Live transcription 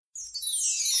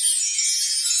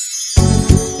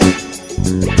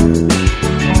Good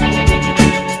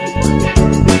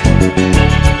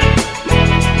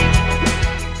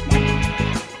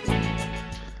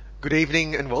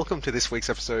evening and welcome to this week's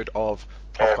episode of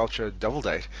Pop Culture Double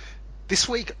Date. This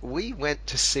week we went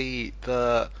to see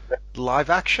the live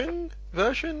action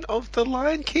version of The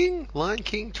Lion King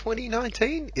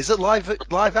 2019. Is it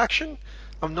live action?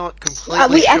 I'm not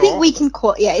completely sure. I think we can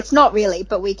call it's not really,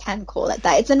 but we can call it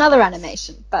that. It's another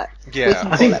animation, but yeah. We can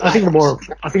I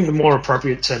think the more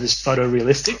appropriate term is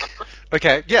photorealistic.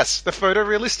 Okay, yes, the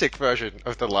photorealistic version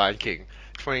of The Lion King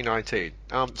 2019.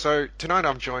 So tonight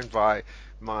I'm joined by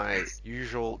my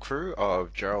usual crew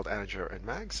of Gerald, Anaja, and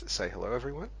Mags. Say hello,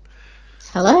 everyone.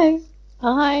 Hello.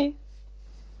 Hi.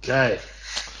 Okay.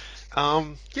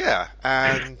 Yeah,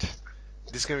 and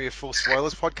this is going to be a full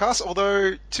spoilers podcast,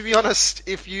 although, to be honest,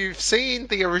 if you've seen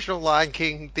the original Lion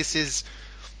King, this is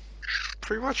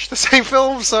pretty much the same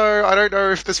film, so I don't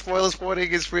know if the spoilers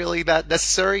warning is really that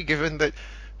necessary, given that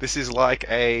this is like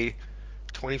a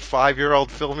 25-year-old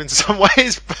film in some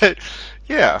ways, but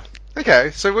yeah.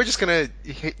 Okay, so we're just going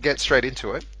to get straight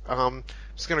into it.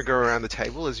 Just going to go around the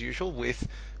table, as usual, with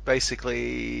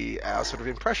basically our sort of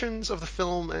impressions of the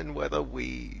film and whether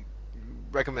we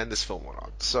recommend this film or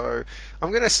not. So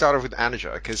I'm going to start off with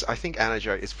Anaja, because I think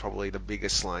Anaja is probably the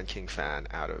biggest Lion King fan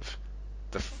out of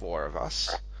the four of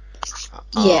us.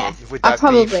 Yeah, would that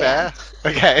be fair?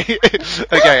 Okay.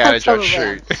 Okay, Anaja,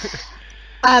 shoot.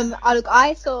 Look,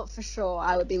 I thought for sure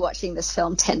I would be watching this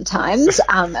film 10 times,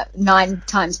 9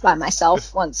 times by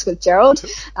myself, once with Gerald.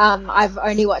 I've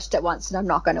only watched it once and I'm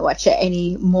not going to watch it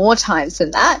any more times than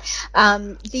that.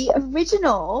 The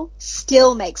original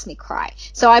still makes me cry.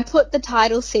 So I put the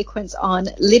title sequence on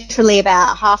literally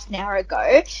about half an hour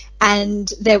ago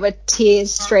and there were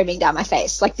tears streaming down my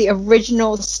face. Like, the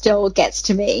original still gets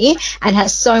to me and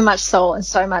has so much soul and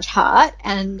so much heart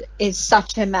and is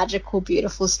such a magical,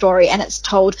 beautiful story, and it's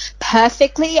told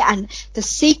perfectly, and the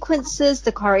sequences,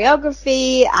 the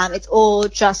choreography, it's all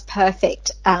just perfect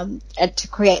to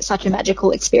create such a magical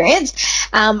experience.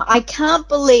 I can't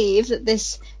believe that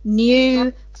this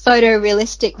new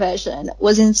photorealistic version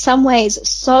was in some ways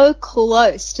so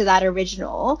close to that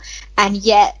original and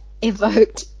yet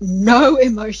evoked no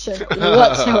emotion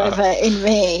whatsoever in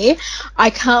me. I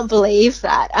can't believe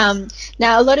that.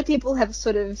 Now, a lot of people have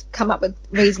sort of come up with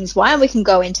reasons why, and we can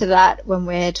go into that when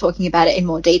we're talking about it in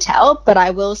more detail, but I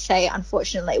will say,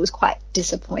 unfortunately, it was quite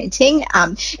disappointing.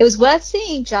 It was worth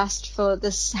seeing just for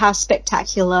this, how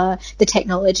spectacular the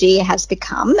technology has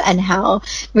become and how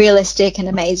realistic and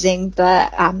amazing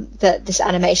this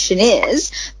animation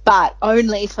is, but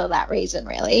only for that reason,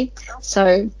 really.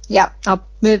 So, yeah, I'll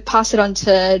pass it on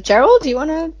to Gerald. Do you want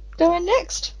to go in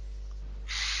next?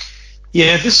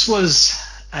 Yeah, this was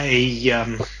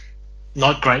a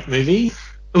not great movie.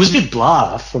 It was a bit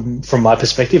blah from my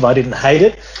perspective. I didn't hate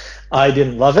it. I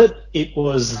didn't love it. It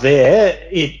was there.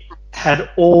 It had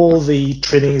all the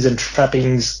trimmings and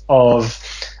trappings of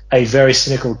a very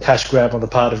cynical cash grab on the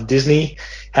part of Disney,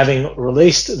 having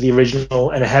released the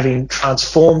original and having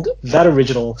transformed that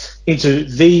original into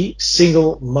the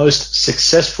single most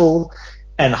successful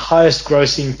and highest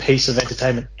grossing piece of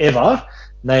entertainment ever,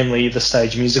 namely the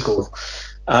stage musical.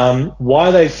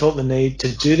 Why they felt the need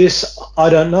to do this, I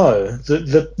don't know.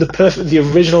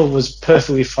 The original was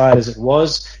perfectly fine as it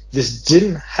was. This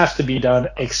didn't have to be done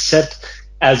except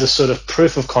as a sort of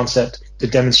proof of concept to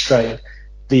demonstrate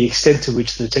the extent to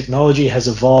which the technology has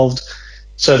evolved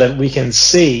so that we can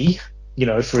see,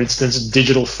 for instance,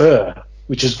 digital fur,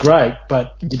 which is great,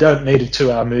 but you don't need a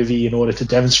 2-hour movie in order to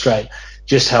demonstrate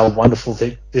just how wonderful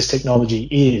this technology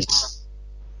is.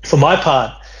 For my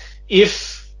part,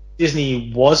 if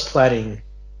Disney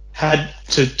had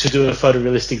to do a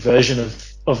photorealistic version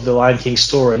of the Lion King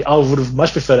story, I would have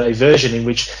much preferred a version in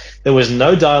which there was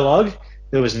no dialogue,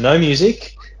 there was no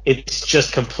music, it's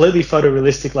just completely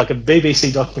photorealistic, like a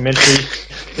BBC documentary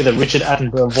with a Richard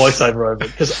Attenborough voiceover over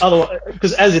it.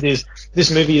 Because as it is, this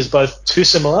movie is both too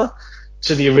similar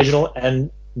to the original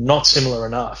and not similar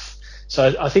enough.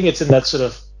 So I think it's in that sort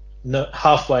of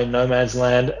halfway no man's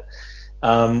land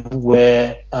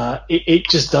where it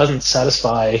just doesn't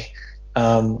satisfy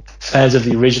fans of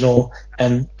the original,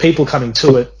 and people coming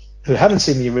to it who haven't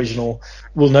seen the original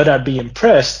will no doubt be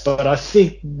impressed, but I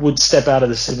think would step out of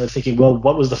the cinema thinking, well,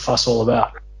 what was the fuss all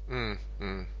about?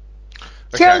 Okay.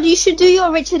 Gerald, you should do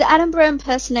your Richard Attenborough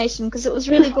impersonation because it was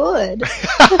really good.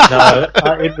 No,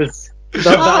 it was...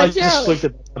 I just flicked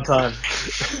it one time.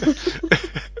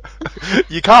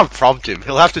 You can't prompt him.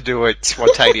 He'll have to do it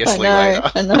spontaneously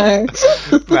later. I know.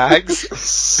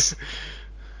 Mags?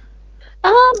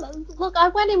 Look, I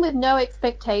went in with no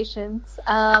expectations.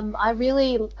 I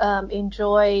really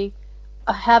enjoy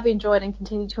have enjoyed and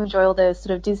continue to enjoy all those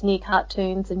sort of Disney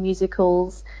cartoons and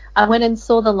musicals. I went and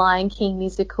saw the Lion King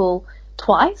musical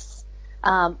twice.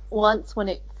 Once when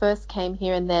it first came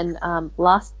here, and then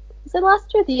last year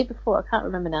or the year before? I can't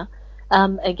remember now.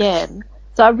 Again.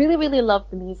 So I really, really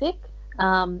loved the music.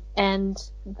 And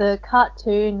the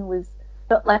cartoon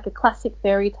felt like a classic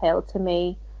fairy tale to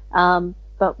me,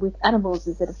 but with animals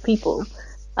instead of people.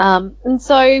 And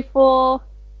so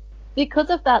because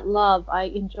of that love, I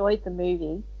enjoyed the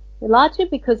movie, largely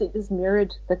because it just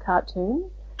mirrored the cartoon,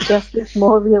 just with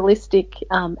more realistic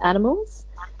animals.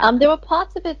 There were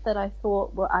parts of it that I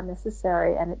thought were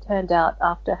unnecessary, and it turned out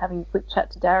after having a quick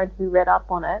chat to Darren, who read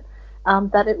up on it,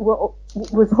 that it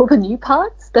was all the new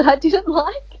parts that I didn't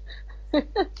like.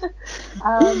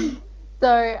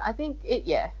 So I think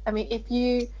I mean, if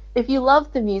you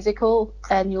love the musical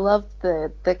and you love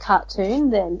the cartoon,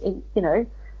 then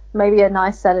maybe a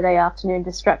nice Saturday afternoon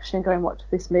distraction, go and watch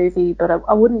this movie. But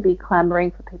I wouldn't be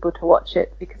clamoring for people to watch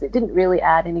it because it didn't really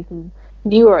add anything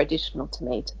new or additional to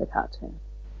me to the cartoon.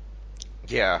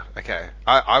 Yeah, okay.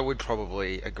 I would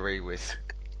probably agree with...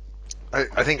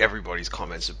 I think everybody's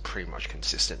comments are pretty much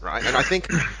consistent, right? And I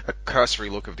think a cursory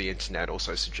look of the internet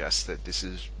also suggests that this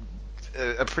is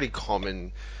a pretty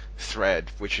common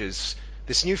thread, which is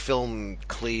this new film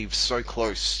cleaves so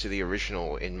close to the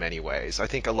original in many ways. I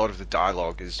think a lot of the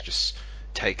dialogue is just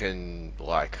taken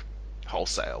like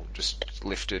wholesale, just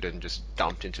lifted and just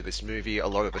dumped into this movie. A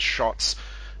lot of the shots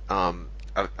are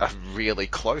really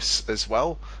close as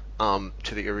well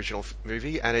to the original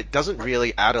movie, and it doesn't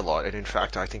really add a lot. And in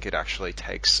fact, I think it actually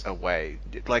takes away,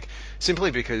 like, simply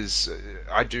because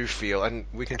I do feel, and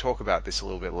we can talk about this a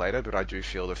little bit later, but I do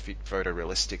feel the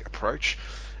photorealistic approach,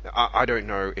 I don't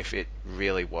know if it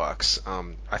really works.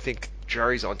 I think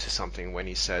Jerry's onto something when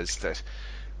he says that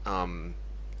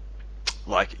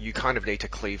like, you kind of need to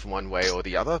cleave one way or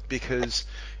the other, because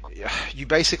you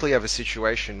basically have a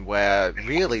situation where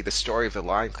really the story of the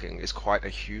Lion King is quite a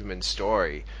human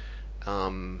story.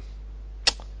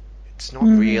 It's not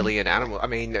really an animal. I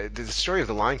mean, the story of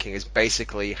the Lion King is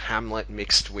basically Hamlet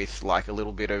mixed with like a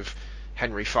little bit of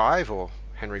Henry V or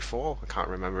Henry IV. I can't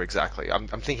remember exactly. I'm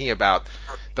thinking about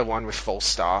the one with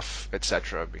Falstaff,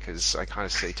 etc., because I kind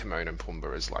of see Timon and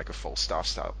Pumbaa as like a Falstaff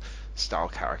style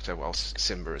character, while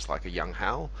Simba is like a young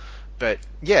Hal. But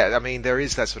yeah, I mean, there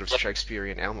is that sort of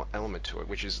Shakespearean element to it,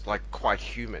 which is like quite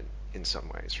human in some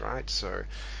ways, right? So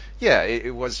yeah,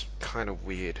 it was kind of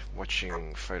weird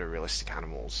watching photorealistic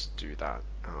animals do that.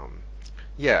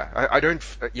 I don't.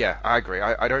 Yeah, I agree.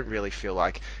 I don't really feel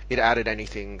like it added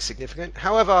anything significant.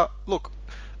 However, look,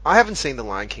 I haven't seen The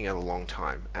Lion King in a long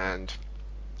time, and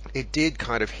it did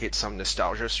kind of hit some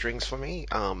nostalgia strings for me.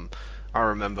 I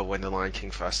remember when The Lion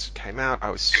King first came out, I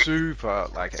was super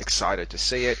like excited to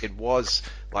see it. It was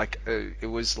like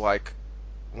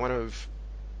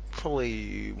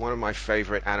probably one of my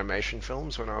favorite animation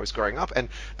films when I was growing up, and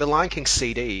the Lion King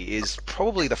CD is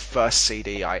probably the first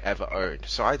CD I ever owned,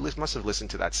 so I must have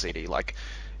listened to that CD like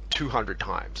 200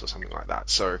 times or something like that.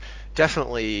 So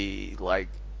definitely, like,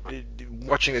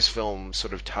 watching this film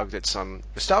sort of tugged at some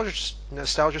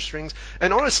nostalgia strings,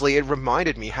 and honestly, it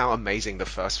reminded me how amazing the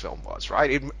first film was,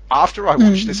 right? After I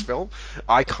watched this film,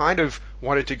 I kind of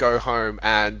wanted to go home,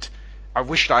 and I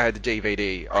wished I had the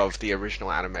DVD of the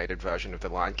original animated version of The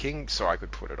Lion King so I could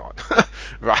put it on,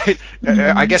 right?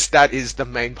 I guess that is the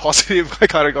main positive I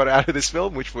kind of got out of this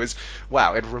film, which was,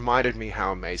 wow, it reminded me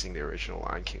how amazing the original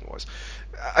Lion King was.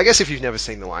 I guess if you've never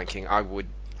seen The Lion King, I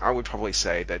would probably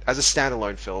say that as a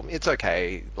standalone film, it's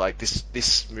okay. Like,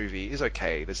 this movie is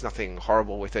okay. There's nothing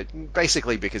horrible with it,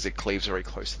 basically because it cleaves very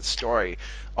close to the story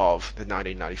of the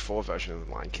 1994 version of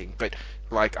The Lion King. But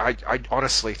like, I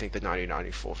honestly think the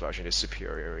 1994 version is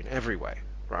superior in every way,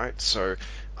 right? So,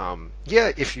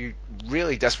 yeah, if you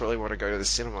really desperately want to go to the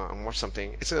cinema and watch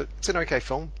something, it's an okay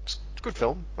film. It's a good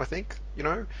film, I think,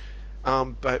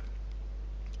 but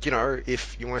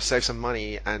if you want to save some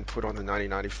money and put on the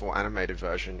 1994 animated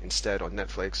version instead on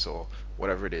Netflix or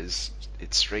whatever it is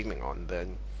it's streaming on,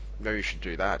 then maybe you should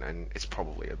do that, and it's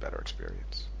probably a better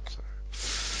experience. So,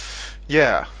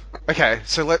 yeah. Okay,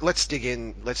 so let's dig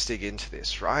into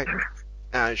this, right?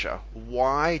 Aja,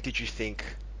 why did you think...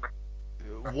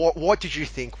 What did you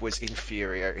think was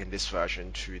inferior in this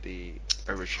version to the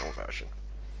original version?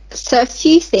 So a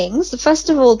few things. First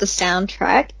of all, the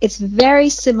soundtrack. It's very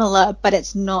similar, but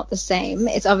it's not the same.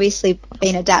 It's obviously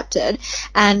been adapted,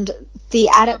 and the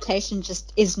adaptation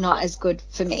just is not as good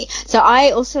for me. So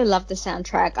I also love the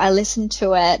soundtrack. I listened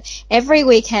to it every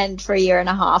weekend for a year and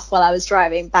a half while I was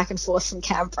driving back and forth from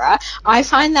Canberra. I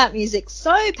find that music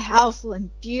so powerful and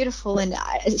beautiful, and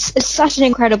it's such an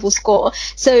incredible score.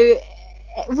 So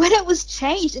when it was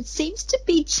changed, it seems to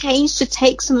be changed to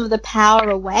take some of the power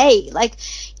away. Like,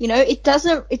 you know, it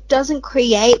doesn't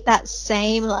create that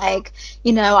same, like,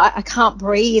 you know, I can't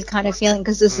breathe kind of feeling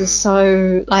because this is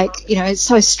so, like, you know, it's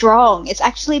so strong. It's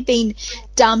actually been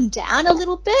dumbed down a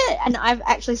little bit, and I've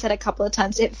actually said a couple of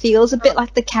times it feels a bit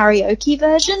like the karaoke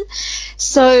version.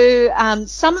 So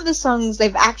some of the songs,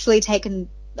 they've actually taken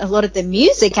a lot of the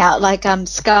music out, like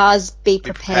Scar's Be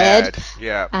Prepared.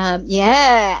 Yeah.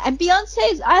 And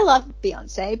Beyonce's, I love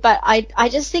Beyonce, but I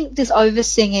just think this over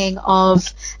singing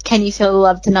of Can You Feel the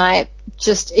Love Tonight,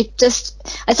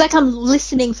 it's like I'm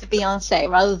listening for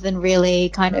Beyonce rather than really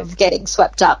kind of getting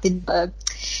swept up in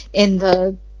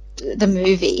the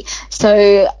movie.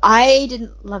 So I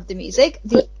didn't love the music.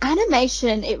 The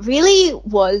animation, it really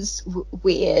was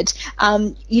weird.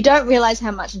 You don't realize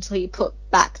how much until you put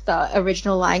back the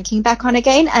original Lion King back on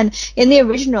again. And in the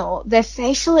original, their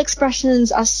facial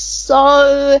expressions are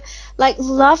so, like,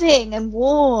 loving and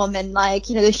warm, and, like,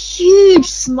 you know, the huge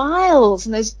smiles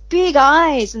and those big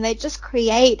eyes, and they just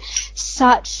create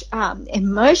such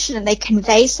emotion, and they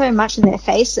convey so much in their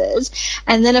faces.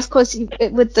 And then, of course,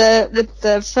 with the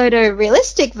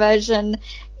photorealistic version,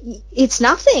 it's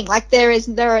nothing. Like, there is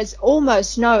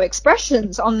almost no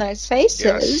expressions on those faces.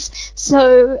 Yes.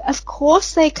 So of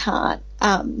course they can't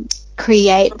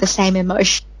create the same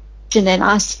emotion in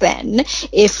us then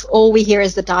if all we hear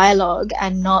is the dialogue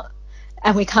and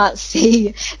we can't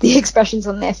see the expressions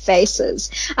on their faces.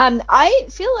 I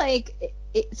feel like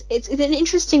it's an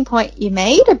interesting point you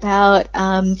made about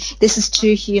this is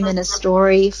too human a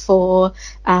story for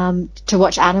to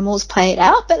watch animals play it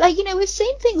out. But, like, you know, we've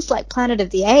seen things like Planet of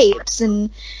the Apes,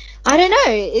 and I don't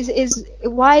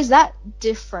know, why is that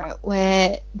different,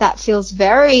 where that feels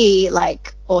very,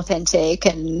 like, authentic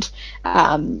and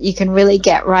you can really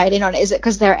get right in on it? Is it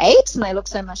because they're apes and they look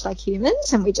so much like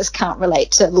humans and we just can't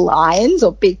relate to lions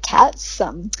or big cats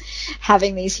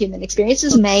having these human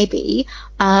experiences? Maybe.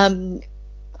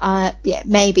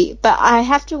 Maybe. But I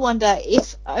have to wonder,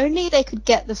 if only they could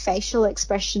get the facial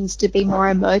expressions to be more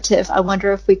emotive, I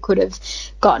wonder if we could have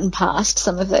gotten past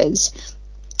some of those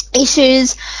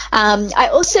issues. I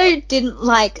also didn't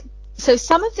like, so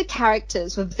some of the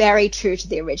characters were very true to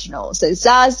the original. So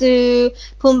Zazu,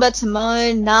 Pumbaa,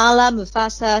 Timon, Nala,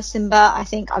 Mufasa, Simba, I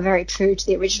think are very true to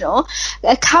the original.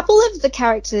 A couple of the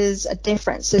characters are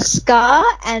different. So Scar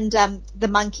and the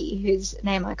monkey, whose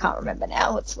name I can't remember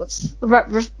now. What's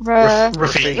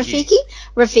Rafiki.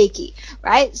 Rafiki,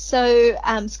 right? So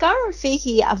Scar and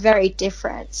Rafiki are very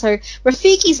different. So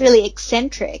Rafiki's really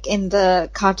eccentric in the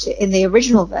cartoon, in the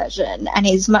original version, and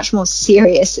he's much more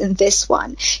serious in this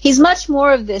one. He's much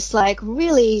more of this, like,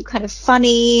 really kind of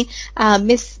funny,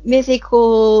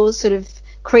 mythical sort of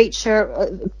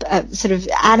creature, sort of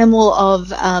animal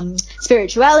of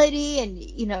spirituality, and,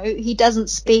 you know, he doesn't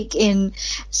speak in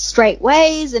straight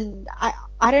ways, and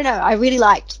I don't know, I really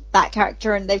liked that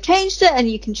character, and they've changed it, and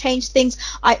you can change things,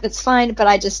 that's fine, but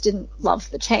I just didn't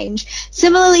love the change.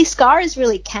 Similarly, Scar is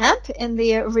really camp in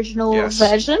the original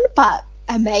version, but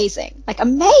amazing.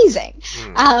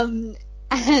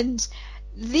 And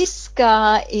this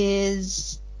Scar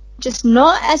is just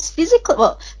not as physical.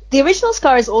 Well, the original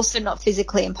Scar is also not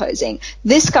physically imposing.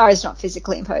 This Scar is not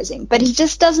physically imposing, but he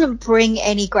just doesn't bring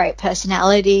any great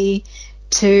personality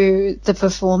to the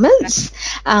performance.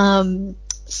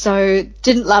 So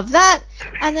didn't love that.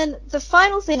 And then the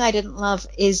final thing I didn't love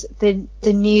is the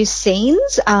new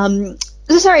scenes.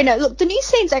 The new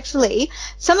scenes, actually,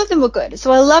 some of them were good.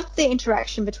 So I loved the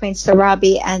interaction between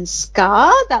Sarabi and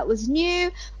Scar. That was new.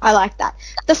 I liked that.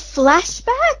 The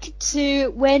flashback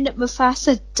to when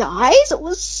Mufasa dies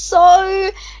was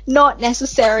so not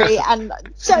necessary and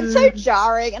so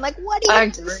jarring. And, like, what do you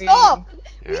have to stop?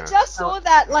 We just saw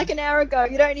that like an hour ago.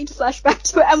 You don't need to flash back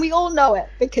to it, and we all know it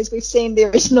because we've seen the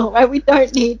original, right? We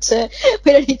don't need to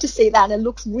see that, and it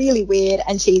looks really weird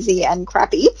and cheesy and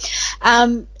crappy.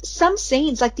 Some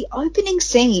scenes, like the opening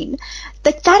scene,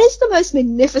 that is the most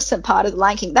magnificent part of The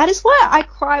Lion King. That is why I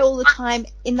cry all the time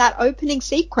in that opening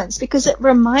sequence, because it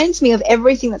reminds me of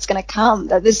everything that's going to come,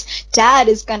 that this dad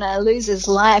is going to lose his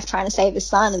life trying to save his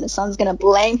son, and the son's going to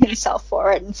blame himself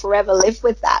for it and forever live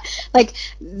with that. Like,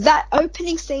 that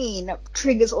opening scene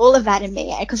triggers all of that in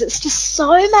me, because it's just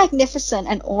so magnificent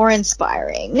and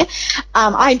awe-inspiring.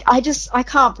 I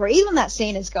can't breathe when that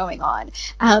scene is going on.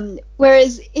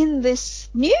 Whereas in this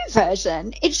new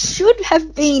version, it should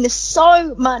have been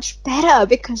so much better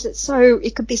because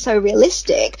it could be so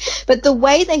realistic. But the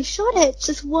way they shot it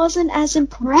just wasn't as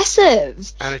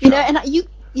impressive. And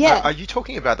Yeah. Are you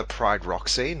talking about the Pride Rock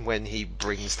scene when he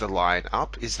brings the lion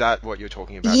up? Is that what you're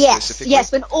talking about Yes, specifically?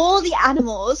 yes. When all the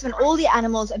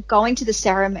animals are going to the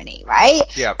ceremony, right?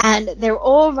 Yeah. And they're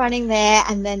all running there,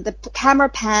 and then the camera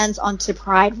pans onto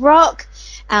Pride Rock,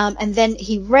 and then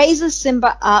he raises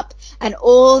Simba up, and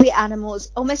all the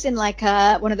animals, almost in like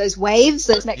one of those waves,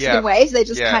 those Mexican waves, they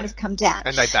just kind of come down.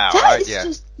 And they bow, that right? is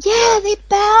just, they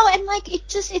bow, and like it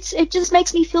just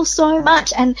makes me feel so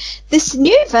much. And this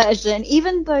new version,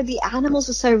 even though the animals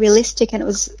were so realistic and it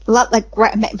was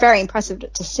very impressive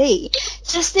to see,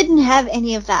 just didn't have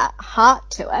any of that heart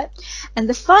to it. And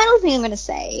the final thing I'm going to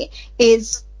say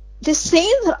is the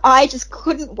scene that I just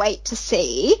couldn't wait to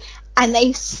see, and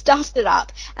they stuffed it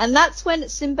up. And that's when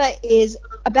Simba is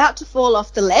about to fall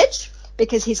off the ledge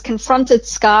because he's confronted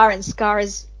Scar, and Scar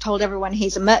has told everyone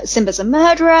Simba's a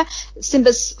murderer.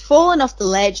 Simba's fallen off the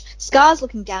ledge. Scar's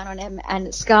looking down on him,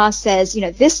 and Scar says,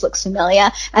 this looks familiar,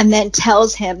 and then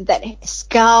tells him that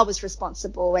Scar was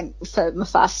responsible for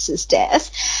Mufasa's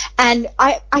death. And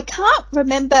I can't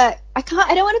remember, I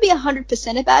don't want to be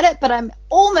 100% about it, but I'm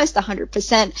almost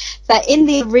 100% that in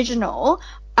the original,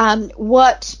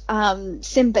 what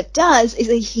Simba does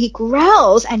is he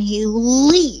growls and he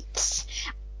leaps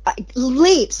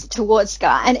towards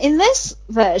Scar. And in this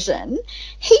version,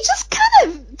 he just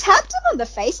kind of tapped him on the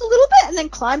face a little bit and then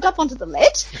climbed up onto the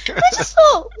ledge. And I just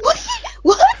thought, what?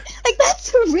 Like,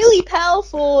 that's a really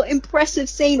powerful, impressive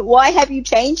scene. Why have you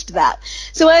changed that?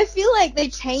 So I feel like they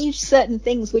changed certain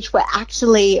things which were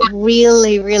actually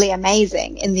really, really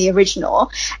amazing in the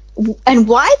original. And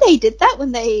why they did that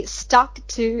when they stuck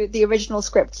to the original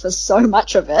script for so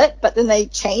much of it, but then they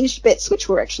changed bits which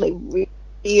were actually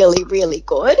really, really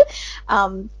good.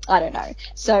 I don't know.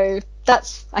 So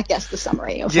that's, I guess, the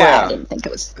summary of why I didn't think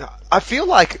it was. I feel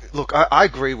like, look, I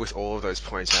agree with all of those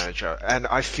points, Anja, and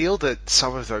I feel that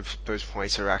some of those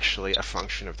points are actually a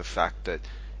function of the fact that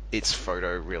it's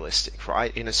photorealistic,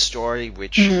 right? In a story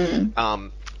which,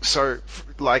 so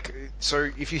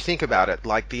if you think about it,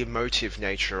 like the emotive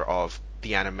nature of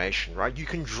the animation, right? You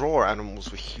can draw animals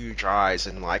with huge eyes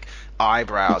and like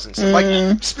eyebrows and stuff.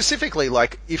 Like specifically,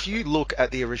 like if you look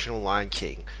at the original Lion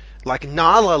King, like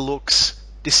Nala looks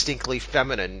distinctly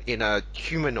feminine in a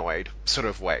humanoid sort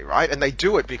of way, right? And they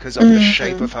do it because of the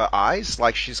shape of her eyes.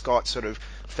 Like she's got sort of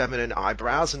feminine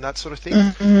eyebrows and that sort of thing.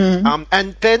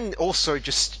 And then also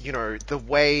just, the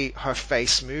way her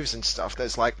face moves and stuff,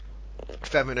 there's like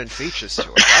feminine features to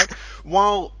it, right?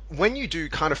 While when you do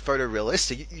kind of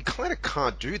photorealistic, you kind of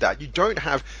can't do that. You don't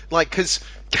have, because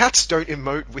cats don't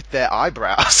emote with their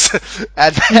eyebrows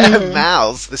and their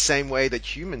mouths the same way that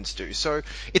humans do. So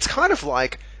it's kind of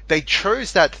like they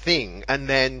chose that thing, and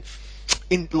then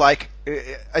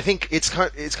I think it's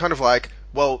kind of like,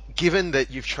 well, given that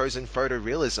you've chosen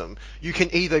photorealism, you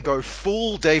can either go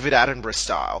full David Attenborough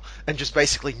style and just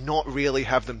basically not really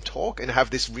have them talk and have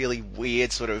this really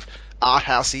weird sort of art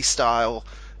housey style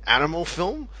animal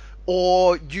film,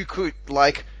 or you could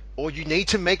or you need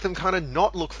to make them kind of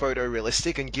not look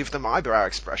photorealistic and give them eyebrow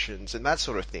expressions and that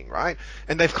sort of thing, right?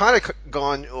 And they've kind of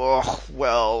gone, oh,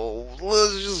 well,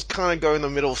 let's just kind of go in the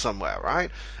middle somewhere, right?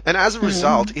 And as a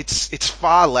result, it's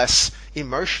far less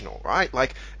emotional, right?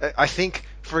 Like, I think,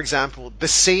 for example, the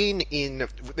scene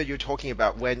that you're talking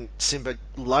about when Simba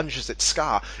lunges at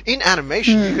Scar, in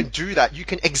animation, you can do that. You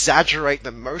can exaggerate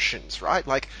the motions, right?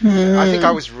 Like, I think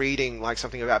I was reading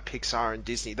something about Pixar and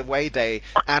Disney. The way they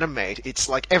animate, it's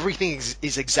like everything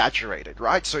is exaggerated,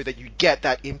 right? So that you get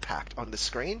that impact on the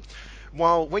screen.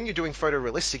 While when you're doing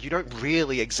photorealistic, you don't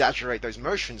really exaggerate those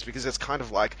motions because it's kind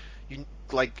of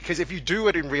because if you do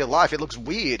it in real life, it looks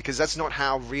weird because that's not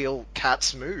how real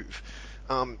cats move.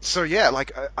 So yeah,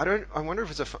 I wonder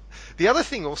if it's the other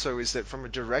thing also is that from a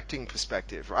directing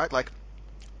perspective, right? Like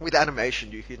with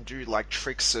animation, you can do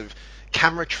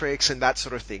camera tricks and that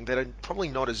sort of thing that are probably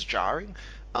not as jarring,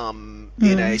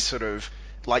 in a sort of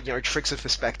tricks of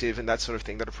perspective and that sort of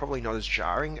thing that are probably not as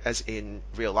jarring as in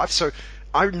real life. So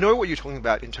I know what you're talking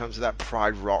about in terms of that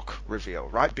Pride Rock reveal,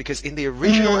 right? Because in the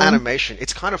original animation,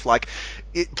 it's kind of like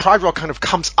Pride Rock kind of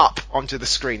comes up onto the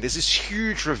screen. There's this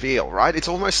huge reveal, right? It's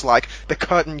almost like the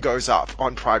curtain goes up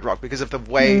on Pride Rock because of the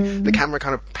way the camera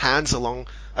kind of pans along,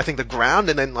 I think, the ground,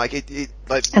 and then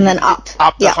and then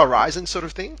up the horizon sort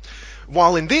of thing.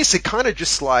 While in this, it kind of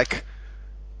just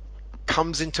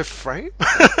comes into frame.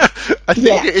 I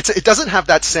think it doesn't have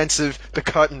that sense of the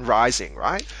curtain rising,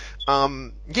 right?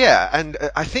 And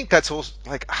I think that's also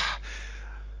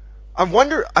I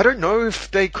don't know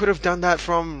if they could have done that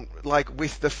from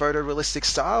with the photorealistic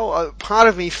style. Part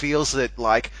of me feels that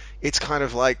it's kind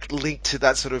of linked to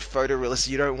that sort of photorealistic.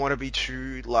 You don't want to be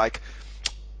too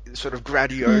sort of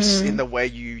grandiose in the way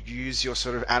you use your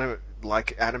sort of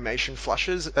animation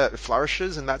flourishes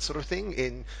and that sort of thing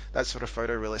in that sort of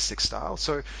photorealistic style.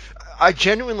 So I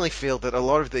genuinely feel that a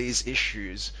lot of these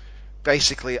issues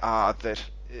basically are that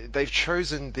they've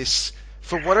chosen this,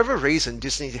 for whatever reason,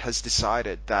 Disney has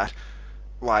decided that,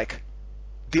 like,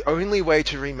 the only way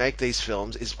to remake these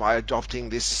films is by adopting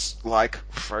this, like,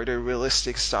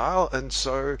 photorealistic style, and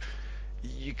so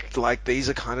these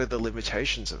are kind of the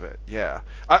limitations of it. Yeah,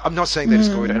 I'm not saying that it's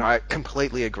good, and I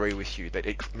completely agree with you that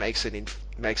it makes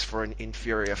for an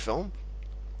inferior film.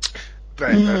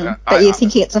 But you're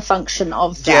thinking it's a function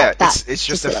of that? Yeah, it's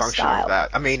just a function style. of that.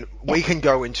 I mean, we can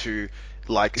go into,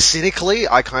 like, cynically,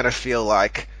 I kind of feel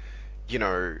like, you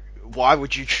know, why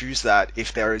would you choose that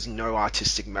if there is no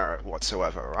artistic merit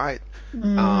whatsoever, right?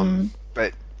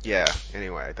 But yeah,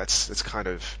 anyway, that's kind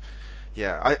of,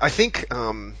 yeah. I think,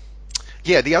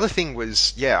 yeah, the other thing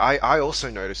was, yeah, I also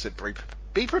noticed that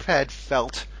Be Prepared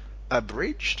felt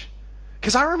abridged.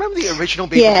 Because I remember the original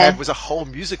Be Prepared was a whole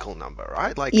musical number,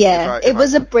 right? Like, it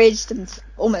was abridged and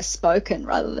almost spoken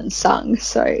rather than sung.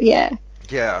 So yeah.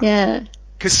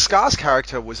 Because Scar's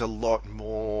character was a lot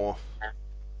more.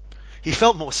 He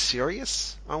felt more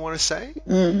serious, I want to say.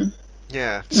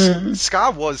 Yeah,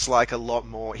 Scar was like a lot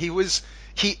more. He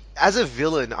as a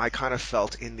villain, I kind of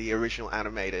felt in the original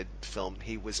animated film,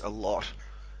 he was a lot.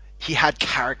 He had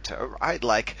character, right?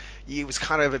 Like, he was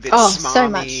kind of a bit smarmy, so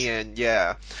much. And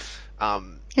yeah.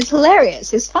 He's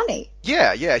hilarious. He's funny.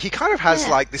 Yeah. He kind of has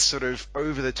like this sort of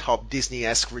over-the-top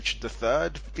Disney-esque Richard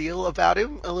III feel about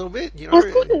him a little bit, you know.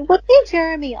 Was there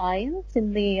Jeremy Irons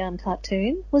in the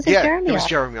cartoon? Was it Jeremy? Yeah, it was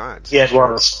Jeremy Irons. Yeah, it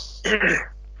was.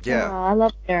 Yeah. Oh, I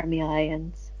love Jeremy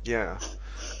Irons. Yeah.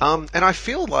 And I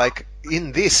feel like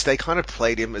in this they kind of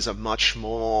played him as a much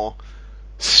more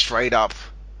straight up.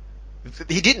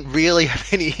 He didn't really have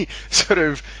any sort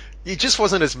of. He just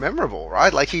wasn't as memorable,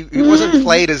 right? Like he wasn't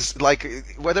played as like,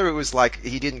 whether it was like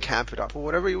he didn't camp it up or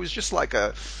whatever. He was just like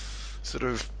a sort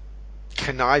of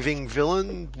conniving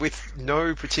villain with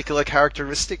no particular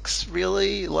characteristics,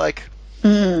 really. Like, do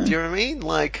you know what I mean?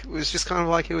 Like, it was just kind of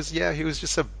like he was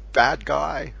just a bad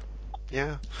guy.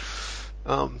 Yeah.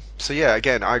 So yeah,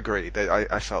 again, I agree that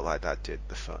I felt like that did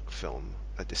the film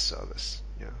a disservice.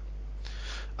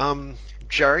 Yeah.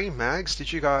 Jerry, Mags,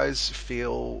 did you guys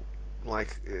feel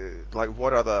like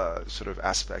what other sort of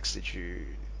aspects did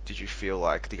you feel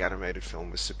like the animated film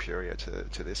was superior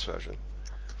to this version?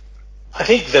 I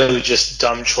think there were just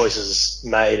dumb choices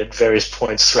made at various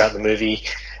points throughout the movie.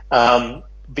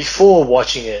 Before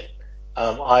watching it,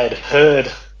 I had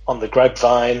heard on the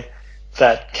grapevine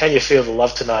that "Can You Feel the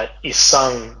Love Tonight" is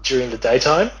sung during the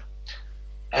daytime,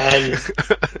 and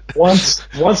once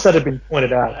that had been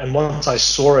pointed out, and once I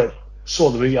saw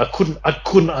the movie, I couldn't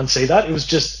unsee that. It was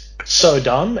just so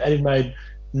dumb, and it made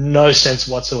no sense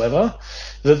whatsoever.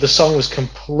 The song was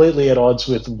completely at odds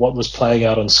with what was playing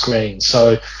out on screen.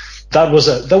 So that was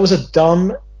a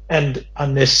dumb and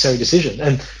unnecessary decision,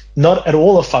 and not at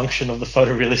all a function of the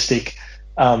photorealistic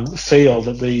feel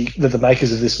that the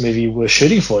makers of this movie were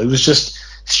shooting for. It was just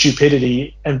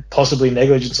stupidity and possibly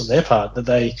negligence on their part that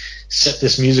they set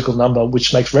this musical number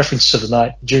which makes reference to the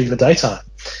night during the daytime.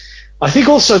 I think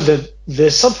also that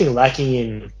there's something lacking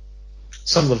in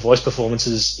some of the voice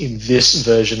performances in this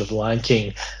version of The Lion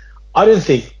King. I don't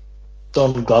think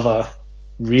Donald Glover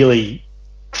really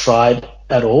tried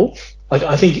at all. Like,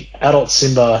 I think adult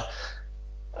Simba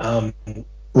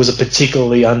was a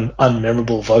particularly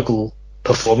unmemorable vocal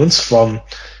performance from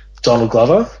Donald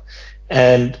Glover.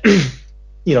 And,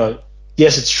 you know,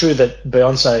 yes, it's true that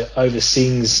Beyonce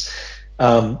oversings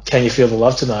Can You Feel the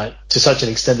Love Tonight to such an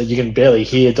extent that you can barely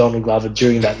hear Donald Glover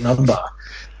during that number.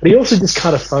 But he also just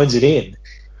kind of phones it in.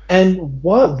 And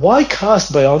why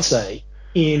cast Beyonce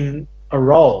in a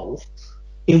role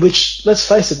in which, let's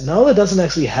face it, Nala doesn't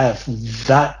actually have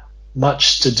that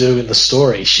much to do in the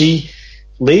story? She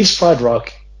leaves Pride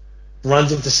Rock,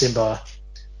 runs into Simba,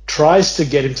 tries to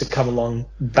get him to come along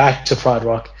back to Pride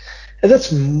Rock, and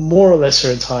that's more or less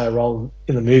her entire role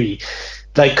in the movie.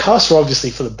 They cast her obviously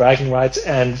for the bragging rights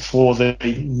and for the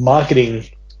marketing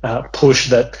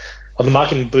push or the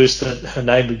marketing boost that her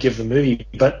name would give the movie.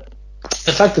 But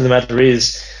the fact of the matter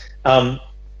is, I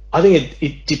think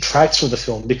it detracts from the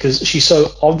film because she's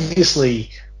so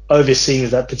obviously overseeing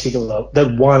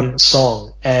that one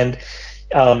song, and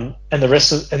the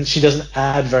rest and she doesn't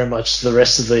add very much to the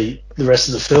rest of the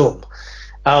film.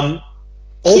 Also,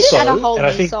 she didn't add a whole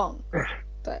new song.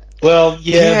 But. Well,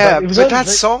 but that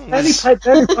song they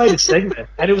only played a segment,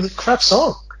 and it was a crap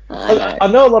song. I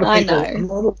know a lot of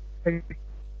people.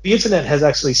 The internet has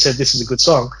actually said this is a good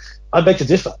song. I beg to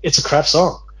differ. It's a crap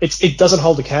song. it doesn't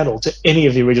hold a candle to any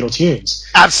of the original tunes.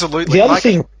 Absolutely. The other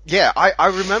thing, yeah, I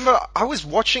remember I was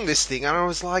watching this thing and I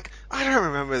was like, I don't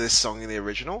remember this song in the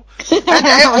original. And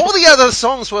all the other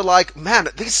songs were like, man,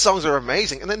 these songs are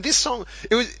amazing. And then this song,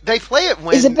 they play it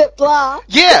when It's a bit blah.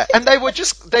 Yeah, and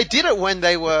they did it when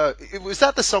was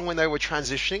that the song when they were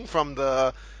transitioning from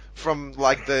the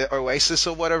Oasis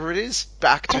or whatever it is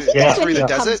back to I think that's when through he the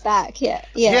comes desert. back.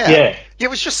 Yeah. It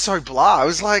was just so blah. I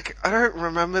was like, I don't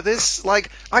remember this.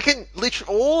 Like, I can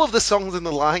literally all of the songs in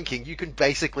The Lion King you can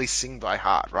basically sing by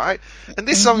heart, right? And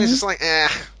this song is just like,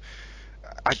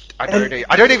 I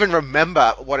don't even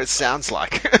remember what it sounds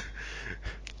like.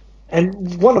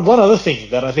 And one other thing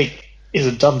that I think is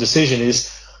a dumb decision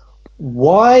is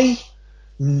why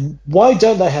don't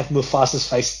they have Mufasa's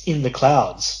face in the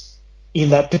clouds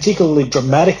in that particularly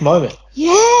dramatic moment?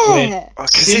 Yeah.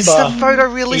 Because it's the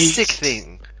photorealistic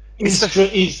thing.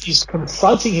 He's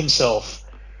confronting himself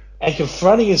and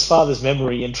confronting his father's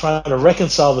memory and trying to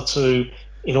reconcile the two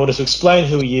in order to explain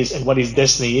who he is and what his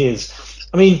destiny is.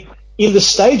 I mean, in the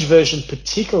stage version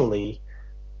particularly,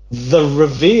 the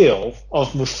reveal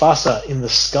of Mufasa in the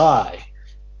sky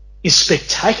is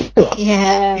spectacular.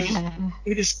 Yeah.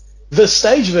 It is the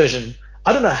stage version.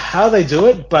 I don't know how they do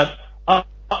it, but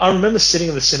I remember sitting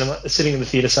in the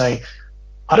theater saying,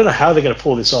 I don't know how they're going to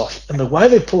pull this off. And the way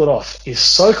they pull it off is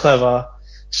so clever,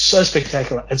 so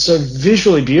spectacular, and so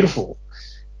visually beautiful.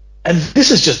 And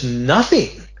this is just nothing.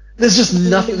 There's just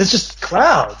nothing. There's just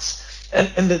clouds.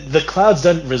 And the clouds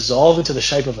don't resolve into the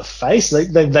shape of a face.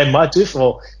 They might do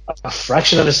for a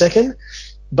fraction of a second,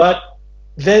 but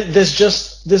there's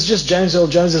just James Earl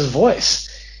Jones's voice.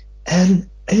 And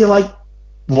you're like,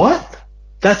 what?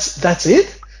 That's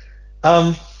it?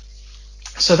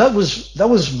 So that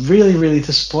was really, really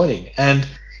disappointing, and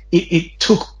it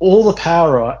took all the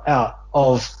power out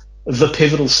of the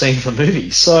pivotal scene of the movie.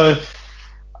 So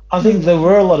I think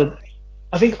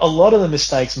a lot of the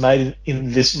mistakes made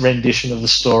in this rendition of the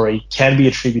story can be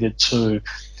attributed to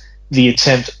the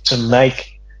attempt to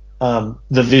make the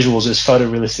visuals as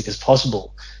photorealistic as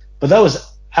possible. But that was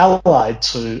allied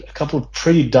to a couple of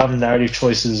pretty dumb narrative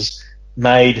choices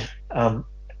made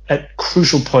at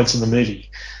crucial points in the movie,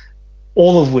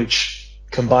 all of which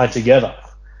combined together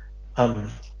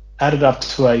added up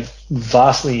to a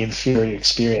vastly inferior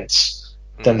experience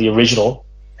than the original,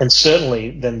 and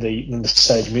certainly than the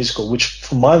stage musical, which,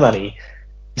 for my money,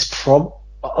 is from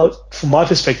my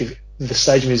perspective, the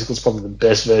stage musical is probably the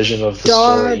best version of the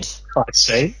story I've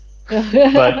seen.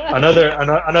 But I know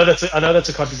that's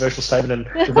a controversial statement,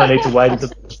 and we don't need to wade into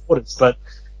the importance. But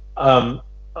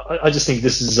I just think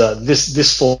this is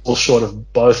this falls short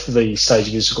of both the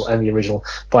stage musical and the original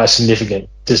by a significant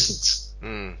distance.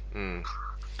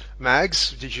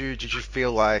 Mags, did you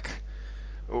feel like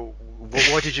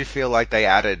what did you feel like they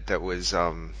added that was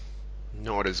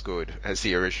not as good as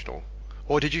the original,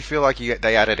 or did you feel like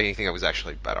they added anything that was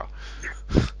actually better?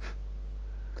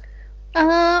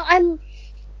 I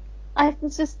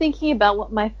was just thinking about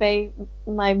what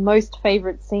my most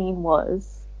favorite scene was.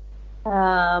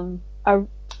 I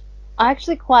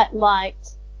actually quite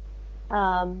liked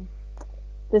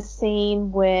the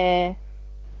scene where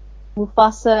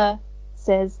Mufasa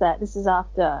says that this is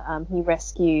after he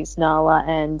rescues Nala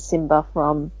and Simba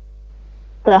from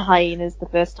the hyenas the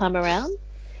first time around,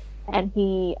 and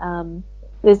he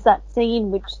there's that scene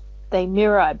which they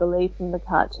mirror, I believe, from the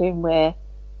cartoon where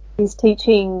he's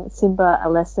teaching Simba a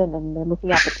lesson and they're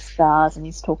looking up at the stars and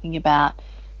he's talking about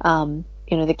the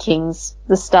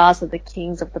stars of the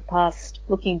kings of the past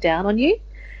looking down on you,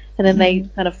 and then they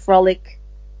kind of frolic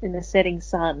in the setting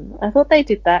sun. I thought they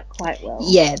did that quite well.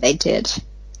 Yeah, they did.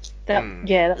 That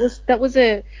was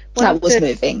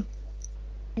moving.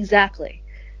 Exactly.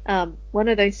 One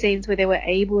of those scenes where they were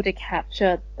able to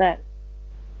capture that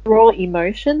raw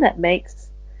emotion that makes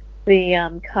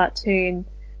the cartoon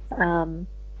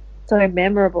so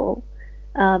memorable.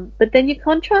 But then you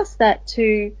contrast that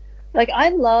to, like, I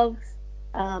love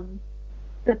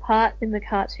the part in the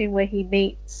cartoon where he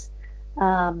meets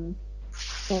the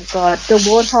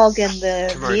warthog and the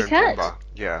Timon meerkat. and Pumbaa.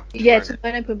 Yeah,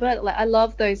 Timon and Pumbaa. Like, I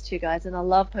love those two guys, and I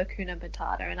love Hakuna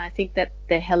Matata, and I think that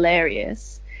they're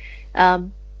hilarious.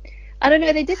 I don't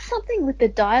know, they did something with the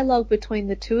dialogue between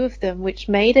the two of them which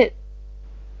made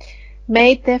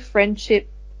their friendship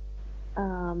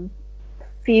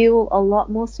feel a lot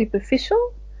more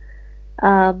superficial,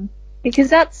 because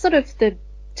that's sort of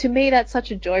to me that's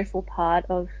such a joyful part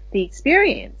of the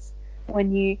experience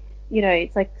when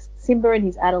it's like Simba in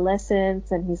his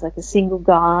adolescence and he's like a single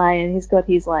guy and he's got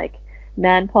his like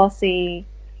man posse,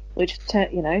 which so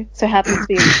happens to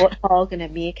be a warthog and a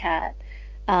meerkat,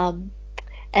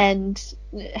 and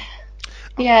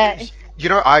Yeah. You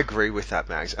know, I agree with that,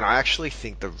 Mags, and I actually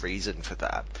think the reason for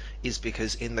that is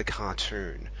because in the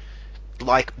cartoon,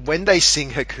 like when they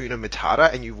sing Hakuna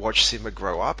Matata and you watch Simba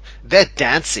grow up, they're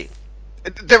dancing.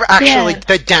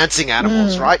 They're dancing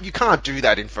animals, right? You can't do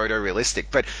that in photorealistic,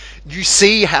 but you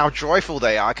see how joyful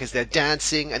they are because they're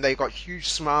dancing and they've got huge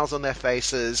smiles on their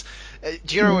faces.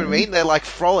 Do you know what I mean? They're like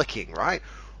frolicking, right?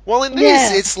 Well, in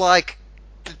this, it's like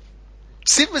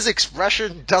Simba's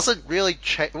expression doesn't really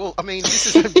change. Well, I mean,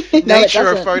 this is the No, it nature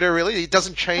of doesn't. photorealistic. It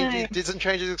doesn't change. It doesn't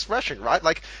change his expression, right?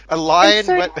 Like a And lion.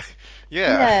 so,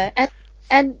 Yeah.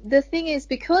 and the thing is,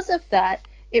 because of that,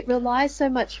 it relies so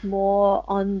much more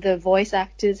on the voice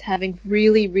actors having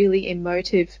really, really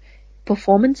emotive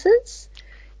performances.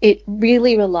 It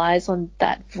really relies on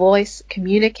that voice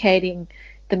communicating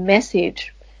the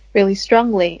message really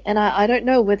strongly. And I don't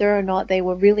know whether or not they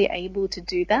were really able to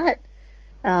do that.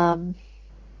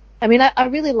 I mean, I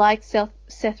really like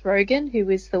Seth Rogen, who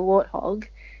was the warthog,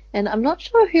 and I'm not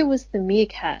sure who was the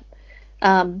meerkat.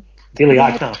 Billy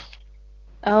Eichner.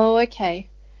 Oh, okay.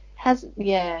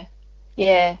 Yeah.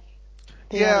 I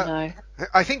don't know.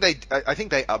 I think they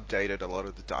updated a lot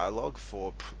of the dialogue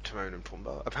for Timon and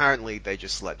Pumbaa. Apparently, they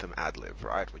just let them ad lib,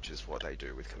 right? Which is what they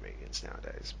do with comedians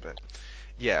nowadays. But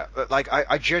yeah, like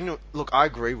look, I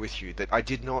agree with you that I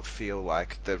did not feel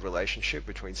like the relationship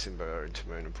between Simba and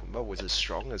Timon and Pumbaa was as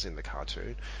strong as in the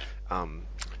cartoon.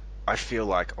 I feel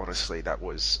like honestly that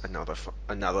was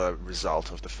another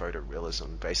result of the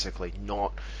photorealism, basically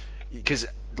not because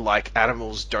like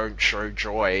animals don't show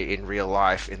joy in real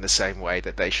life in the same way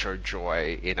that they show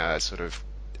joy in a sort of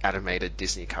animated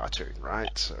Disney cartoon, right?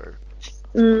 So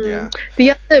yeah.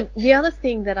 The other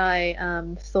thing that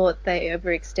I thought they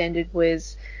overextended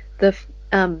was the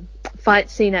fight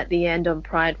scene at the end on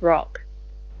Pride Rock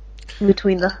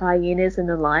between the hyenas and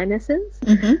the lionesses.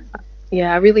 Mm-hmm.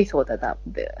 Yeah, I really thought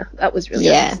that was really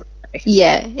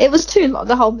Yeah, it was too long.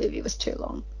 The whole movie was too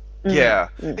long. Yeah,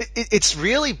 it's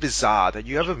really bizarre that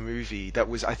you have a movie that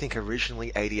was, I think,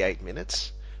 originally 88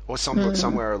 minutes or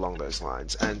somewhere along those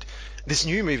lines, and this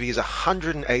new movie is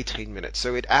 118 minutes,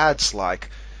 so it adds like,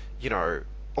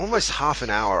 almost half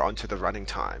an hour onto the running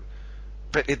time,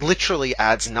 but it literally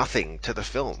adds nothing to the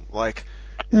film. Like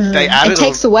they added, it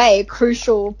takes away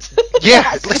crucial.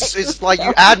 Yeah, it's like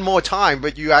you add more time,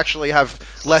 but you actually have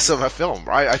less of a film,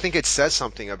 right? I think it says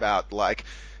something about like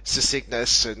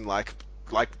succinctness and like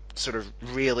sort of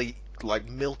really like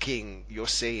milking your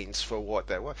scenes for what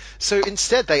they were. So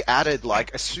instead they added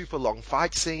like a super long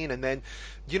fight scene, and then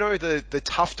the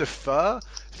tuft of fur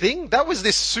thing, that was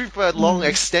this super long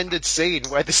extended scene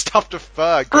where this tuft of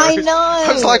fur goes. I know.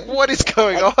 I was like, what is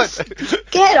going on?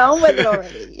 Get on with it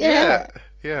already. Yeah.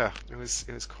 Yeah, it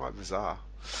was quite bizarre.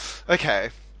 Okay,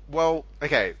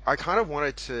 I kind of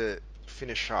wanted to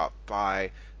finish up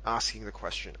by asking the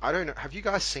question. I don't know, have you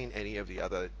guys seen any of the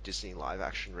other Disney live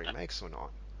action remakes or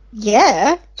not?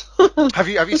 Yeah. Have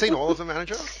you seen all of them,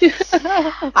 Manager?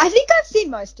 I think I've seen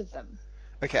most of them.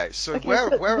 Okay, so Okay,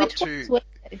 we're up which to. ones were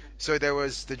they? So there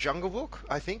was the Jungle Book,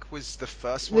 I think, was the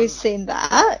first one. We've seen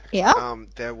that. Yeah.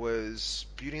 There was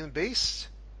Beauty and the Beast,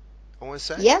 I want to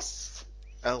say. Yes.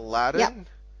 Aladdin. Yep.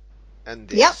 And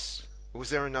this. Yep. Was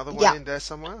there another one in there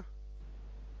somewhere?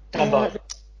 Dumbo.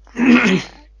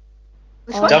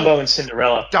 Which one? Dumbo and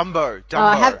Cinderella. Dumbo.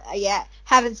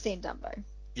 Haven't seen Dumbo.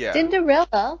 Yeah.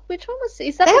 Cinderella? Which one was?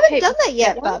 Is that They the haven't Kate done that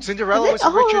yet, Winslet one? but Cinderella was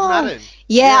Richard Madden.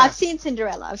 Yeah, I've seen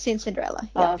Cinderella. Yeah.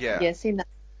 Oh, Yeah. seen that.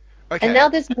 Okay. And now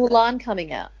there's Mulan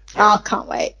coming out. Oh, can't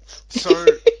wait. So,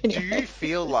 do you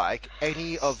feel like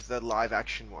any of the live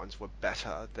action ones were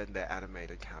better than their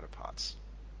animated counterparts?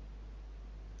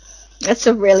 That's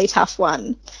a really tough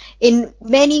one. In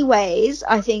many ways,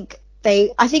 I think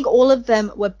all of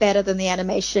them were better than the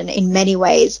animation in many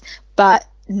ways, but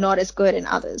not as good in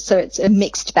others. So it's a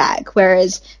mixed bag.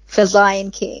 Whereas for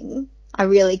Lion King, I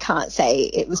really can't say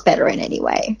it was better in any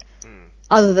way,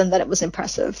 other than that it was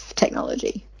impressive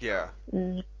technology. Yeah.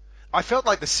 I felt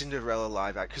like the Cinderella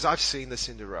live action, because I've seen the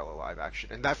Cinderella live action,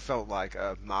 and that felt like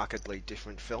a markedly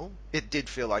different film. It did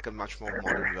feel like a much more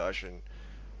modern version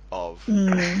of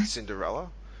Cinderella.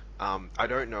 I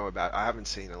don't know I haven't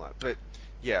seen a lot, but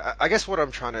yeah, I guess what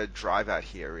I'm trying to drive at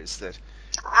here is that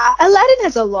Aladdin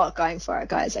has a lot going for it,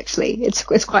 guys. Actually,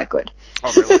 it's quite good.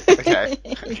 Oh, really? Okay.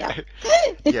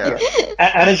 Yeah.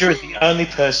 Anager is the only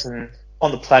person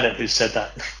on the planet who said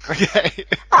that. Okay.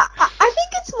 I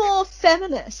think it's more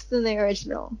feminist than the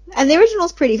original, and the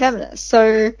original's pretty feminist,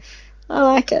 so I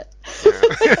like it.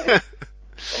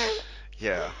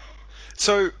 Yeah.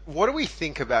 So, what do we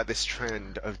think about this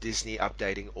trend of Disney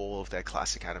updating all of their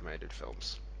classic animated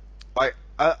films?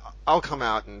 I'll come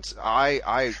out and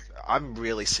I I'm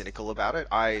really cynical about it.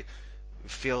 I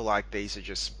feel like these are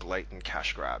just blatant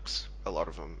cash grabs, a lot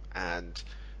of them, and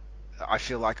I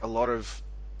feel like a lot of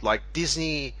like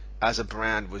Disney as a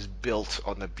brand was built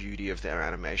on the beauty of their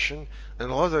animation,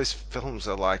 and a lot of those films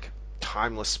are like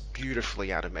timeless,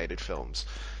 beautifully animated films.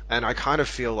 And I kind of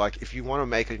feel like if you want to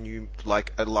make a new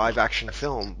like a live action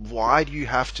film, why do you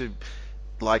have to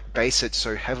like base it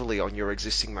so heavily on your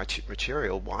existing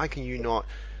material? Why can you not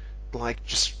like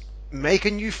just make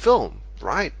a new film,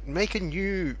 right? Make a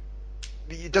new.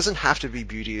 It doesn't have to be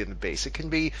Beauty and the Beast. It can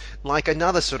be like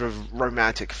another sort of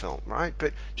romantic film, right?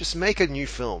 But just make a new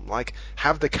film. Like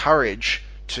have the courage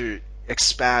to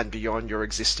expand beyond your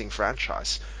existing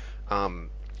franchise,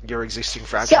 your existing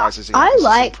franchises and I existing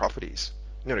like properties.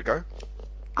 You want to go?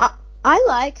 I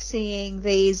like seeing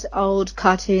these old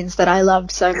cartoons that I loved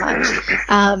so much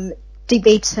to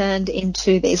be turned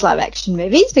into these live action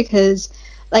movies, because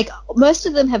like most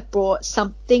of them have brought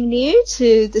something new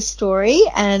to the story,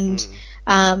 and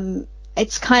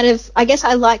it's kind of, I guess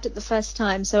I liked it the first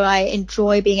time, so I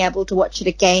enjoy being able to watch it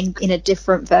again in a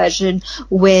different version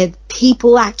with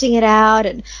people acting it out,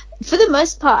 and for the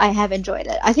most part I have enjoyed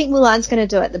it. I think Mulan's going to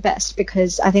do it the best,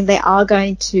 because I think they are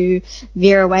going to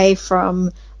veer away from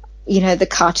the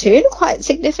cartoon quite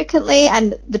significantly,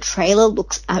 and the trailer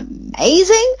looks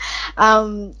amazing.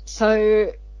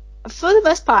 So for the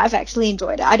most part, I've actually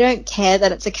enjoyed it. I don't care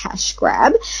that it's a cash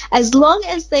grab, as long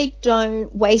as they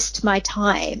don't waste my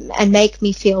time and make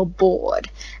me feel bored.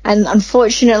 And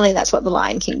unfortunately, that's what The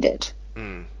Lion King did.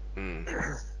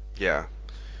 Yeah.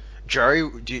 Joey,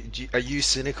 are you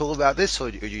cynical about this, or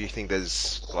do you think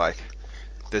there's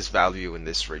value in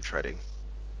this retreading?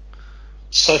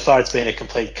 So far, it's been a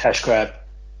complete cash grab,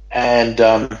 and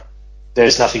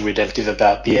there's nothing redemptive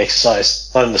about the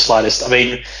exercise, not in the slightest. I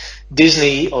mean,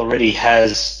 Disney already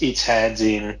has its hands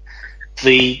in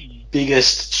the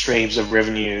biggest streams of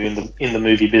revenue in the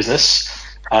movie business,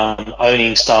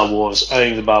 owning Star Wars,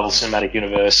 owning the Marvel Cinematic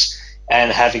Universe,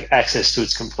 and having access to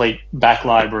its complete back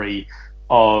library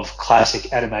of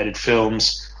classic animated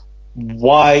films.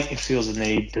 Why it feels the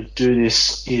need to do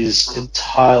this is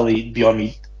entirely beyond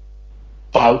me.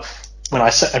 But when I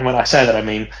say that, I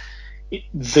mean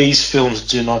these films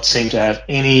do not seem to have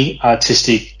any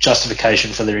artistic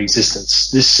justification for their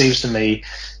existence. This seems to me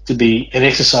to be an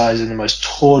exercise in the most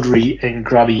tawdry and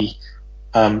grubby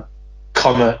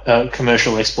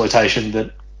commercial exploitation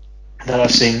that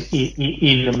I've seen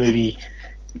in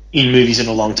movies in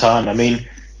a long time. I mean,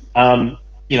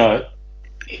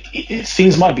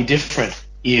 things might be different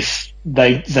if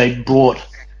they brought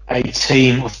a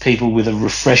team of people with a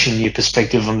refreshing new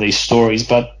perspective on these stories,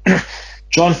 but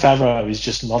Jon Favreau is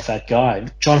just not that guy.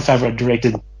 Jon Favreau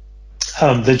directed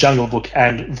The Jungle Book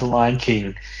and The Lion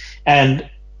King, and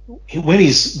when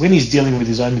he's dealing with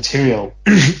his own material,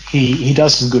 he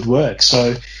does some good work.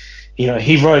 So,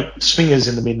 he wrote Swingers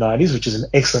in the mid-90s, which is an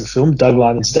excellent film, Doug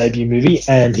Liman's debut movie,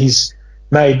 and he's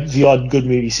made the odd good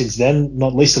movie since then,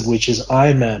 not least of which is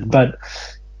Iron Man. But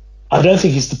I don't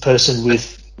think he's the person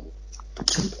with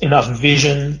enough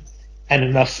vision and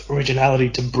enough originality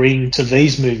to bring to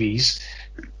these movies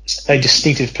a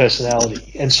distinctive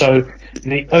personality. And so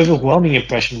the overwhelming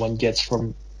impression one gets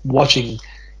from watching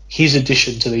his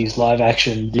addition to these live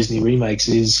action Disney remakes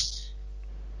is,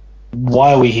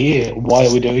 why are we here? Why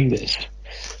are we doing this?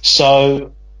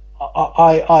 So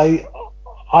I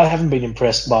haven't been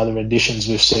impressed by the renditions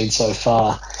we've seen so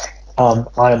far.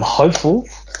 I am hopeful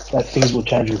that things will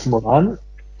change with Mulan,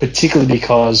 particularly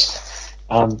because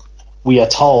we are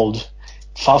told,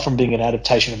 far from being an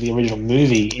adaptation of the original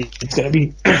movie, it's going to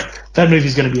be that movie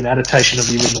is going to be an adaptation of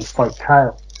the original folk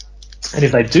tale. And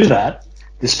if they do that,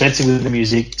 dispensing with the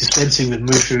music, dispensing with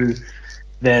Mushu,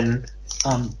 then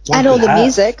and all the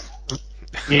music.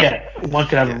 Yeah, one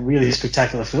could have a really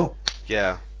spectacular film.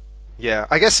 Yeah,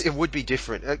 I guess it would be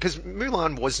different, because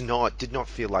Mulan did not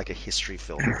feel like a history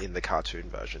film in the cartoon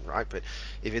version, right? But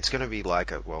if it's going to be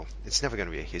like it's never going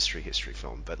to be a history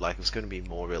film, but like it's going to be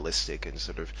more realistic and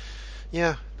sort of,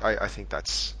 I think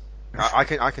that's, I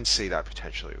can see that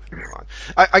potentially with Mulan.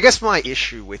 I guess my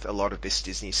issue with a lot of this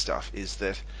Disney stuff is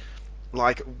that,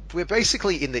 like, we're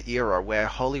basically in the era where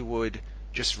Hollywood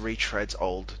just retreads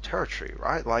old territory,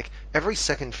 right? Like, every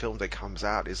second film that comes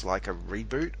out is like a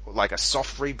reboot, or like a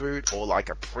soft reboot, or like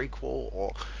a prequel,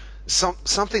 or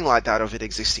something like that of an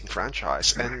existing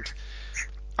franchise. And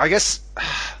I guess,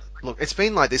 look, it's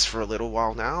been like this for a little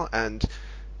while now, and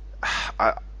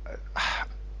I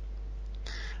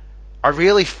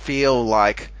really feel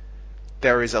like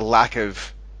there is a lack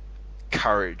of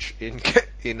courage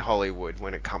in Hollywood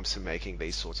when it comes to making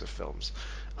these sorts of films.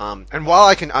 And while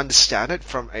I can understand it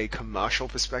from a commercial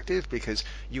perspective, because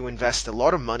you invest a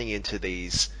lot of money into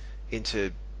these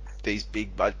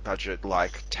big budget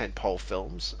like tentpole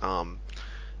films,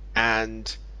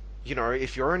 and you know,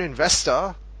 if you're an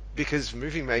investor, because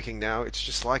movie making now, it's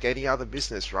just like any other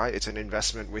business, right? It's an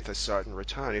investment with a certain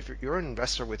return. If you're an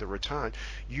investor with a return,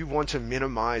 you want to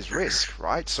minimize risk,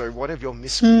 right? So one of your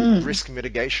risk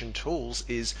mitigation tools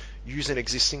is use an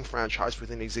existing franchise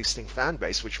with an existing fan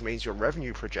base, which means your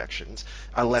revenue projections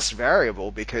are less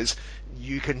variable because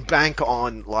you can bank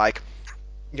on, like,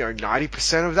 you know,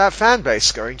 90% of that fan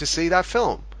base going to see that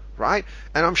film, right?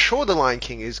 And I'm sure The Lion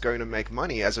King is going to make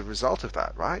money as a result of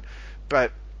that, right?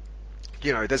 But,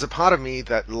 you know, there's a part of me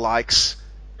that likes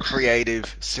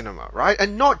creative cinema, right?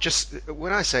 And not just,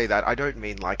 when I say that, I don't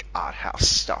mean like art house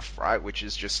stuff, right? Which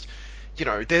is just, you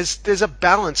know, there's a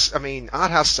balance. I mean,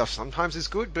 art house stuff sometimes is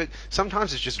good, but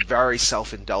sometimes it's just very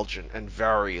self-indulgent and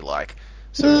very, like,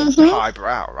 sort of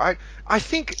highbrow, right? I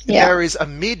think there is a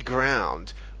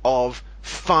mid-ground of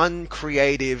fun,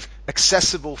 creative,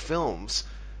 accessible films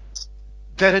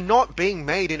that are not being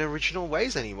made in original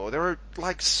ways anymore. There are,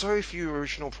 like, so few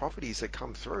original properties that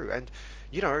come through, and,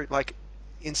 you know, like,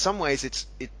 in some ways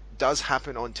it does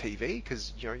happen on TV,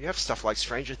 because, you know, you have stuff like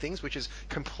Stranger Things, which is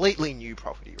completely new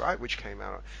property, right, which came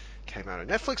out on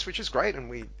Netflix, which is great, and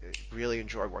we really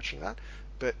enjoy watching that.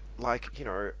 But, like, you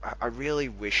know, I really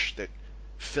wish that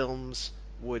films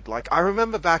would, like, I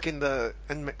remember back in the,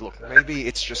 and look, maybe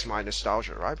it's just my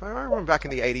nostalgia, right, but I remember back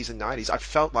in the 80s and 90s, I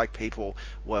felt like people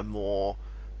were more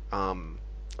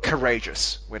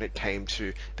courageous when it came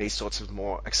to these sorts of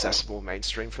more accessible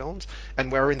mainstream films,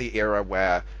 and we're in the era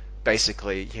where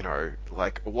basically, you know,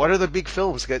 like, what are the big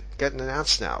films getting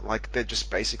announced now? Like, they're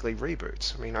just basically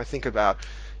reboots. I mean, I think about,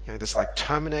 you know, there's like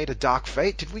Terminator Dark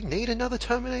Fate. Did we need another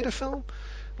Terminator film?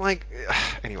 Like,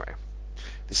 anyway,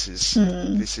 this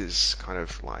is kind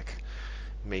of like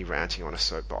me ranting on a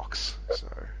soapbox, so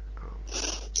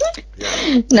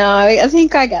yeah. No, I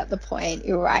think I get the point.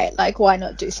 You're right. Like, why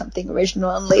not do something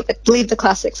original and leave the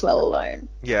classics well alone?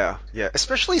 Yeah.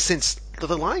 Especially since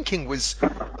The Lion King was,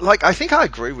 like, I think I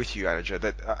agree with you, Anaja,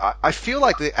 that I feel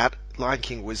like the Lion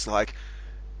King was like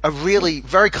a really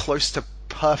very close to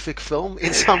perfect film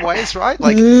in some ways, right?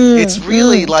 Like, it's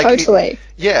really like totally.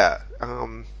 Yeah.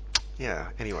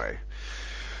 Anyway,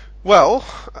 well.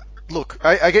 Look,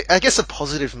 I guess a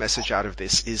positive message out of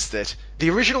this is that the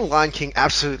original Lion King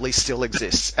absolutely still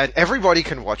exists, and everybody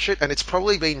can watch it, and it's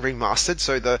probably been remastered,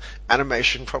 so the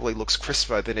animation probably looks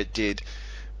crisper than it did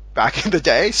back in the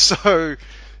day, so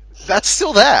that's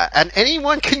still there, and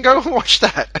anyone can go and watch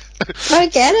that. I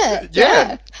get it.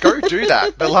 Yeah, go do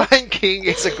that. The Lion King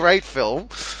is a great film,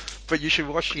 but you should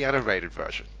watch the animated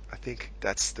version. I think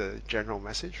that's the general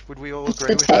message. Would we all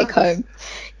agree with that? The take home.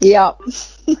 Yep.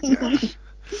 Yeah.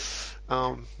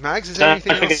 Mags, is there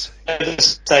anything else? The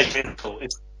stage musical.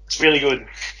 It's really good.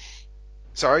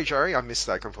 Sorry, Jerry, I missed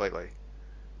that completely.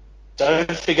 Don't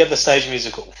forget the stage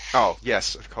musical. Oh,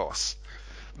 yes, of course.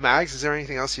 Mags, is there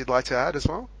anything else you'd like to add as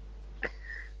well?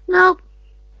 No.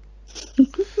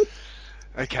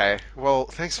 Okay, well,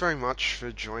 thanks very much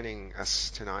for joining us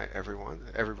tonight,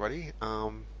 everybody.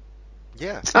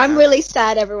 Yeah. I'm really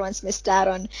sad everyone's missed out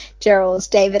on Gerald's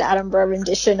David Attenborough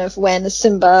rendition of when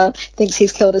Simba thinks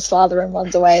he's killed his father and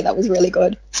runs away. That was really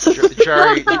good.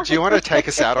 Jerry, do you want to take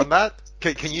us out on that?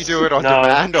 Can you do it on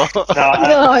demand? Or?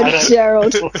 No,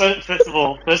 Gerald. Well,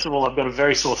 first of all, I've got a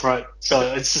very sore throat, so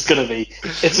it's just gonna be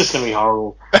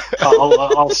horrible.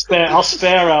 I'll spare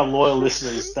our loyal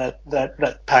listeners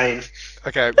that pain.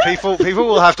 Okay, people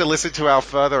will have to listen to our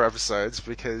further episodes,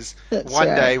 because That's one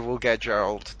right. day we'll get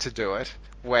Gerald to do it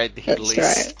when he That's least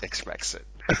right. expects it.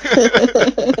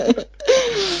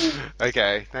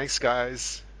 Okay, thanks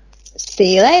guys.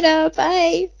 See you later.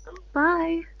 Bye.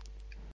 Bye.